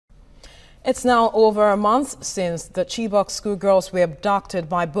It's now over a month since the Chibok schoolgirls were abducted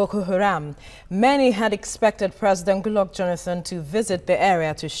by Boko Haram. Many had expected President Goodluck Jonathan to visit the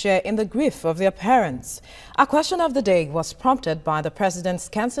area to share in the grief of their parents. Our question of the day was prompted by the president's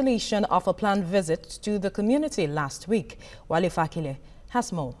cancellation of a planned visit to the community last week. Wale Fakile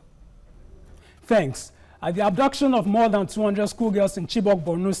has more. Thanks. The abduction of more than 200 schoolgirls in Chibok,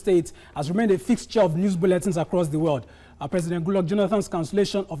 Borno State has remained a fixture of news bulletins across the world. President Goodluck Jonathan's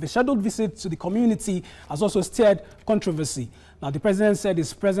cancellation of a scheduled visit to the community has also stirred controversy. Now, the president said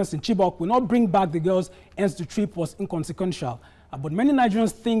his presence in Chibok will not bring back the girls, hence the trip was inconsequential. But many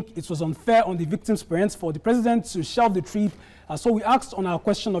Nigerians think it was unfair on the victims' parents for the president to shelve the trip. So we asked on our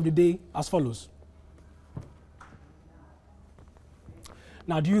question of the day as follows.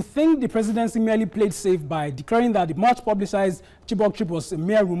 Now, do you think the presidency merely played safe by declaring that the much publicized Chibok trip was a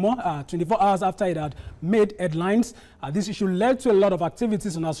mere rumor 24 hours after it had made headlines? This issue led to a lot of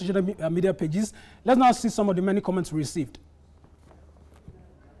activities on our social media pages. Let's now see some of the many comments we received.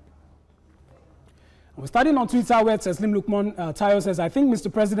 We're starting on Twitter where Teslim Lukman Tayo says, I think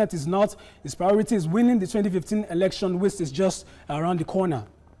Mr. President is not. His priority is winning the 2015 election, which is just around the corner.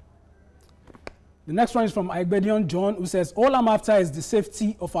 The next one is from Aigbedion John, who says, all I'm after is the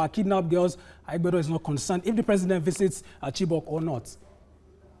safety of our kidnapped girls. Aigbedo is not concerned if the president visits Chibok or not.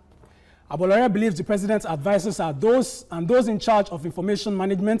 Abolore believes the president's advisors are those in charge of information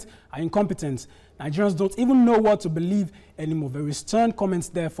management are incompetent. Nigerians don't even know what to believe anymore. Very stern comments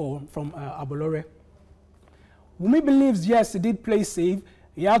there from Abolore. Wumi believes, yes, he did play safe.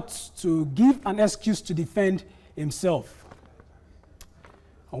 He had to give an excuse to defend himself.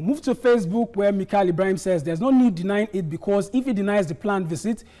 I'll move to Facebook where Mikhail Ibrahim says there's no need denying it because if he denies the planned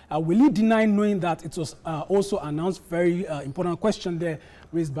visit, will he deny knowing that it was also announced? Very important question there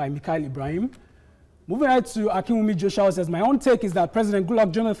raised by Mikhail Ibrahim. Moving right to Akinwumi Joshua says, my own take is that President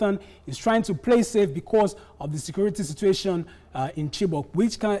Goodluck Jonathan is trying to play safe because of the security situation in Chibok,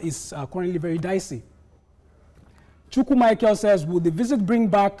 which is currently very dicey. Chukwu Michael says, will the visit bring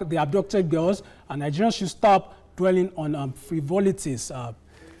back the abducted girls? And Nigerians should stop dwelling on frivolities.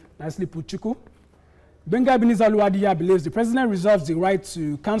 Nicely put, Chuku. Benga Ebenezer Luadiya believes the president reserves the right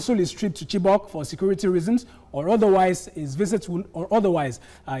to cancel his trip to Chibok for security reasons, or otherwise his visit will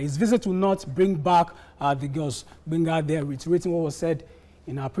not bring back the girls. Benga there reiterating what was said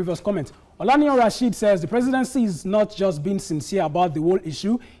in our previous comment. Olaniyan Rashid says the presidency is not just being sincere about the whole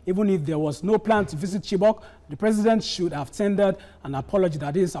issue. Even if there was no plan to visit Chibok, the president should have tendered an apology,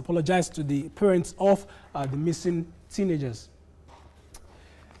 that is, apologize to the parents of the missing teenagers.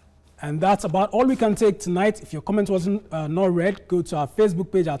 And that's about all we can take tonight. If your comment wasn't not read, go to our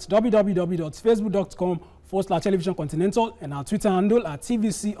Facebook page at www.facebook.com/Television Continental and our Twitter handle at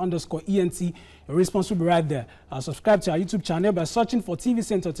TVC_ENT. Your response will be right there. Subscribe to our YouTube channel by searching for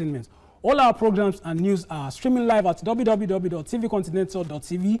TVC Entertainment. All our programs and news are streaming live at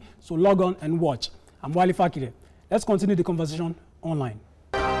www.tvcontinental.tv, so log on and watch. I'm Wale Fakile. Let's continue the conversation online.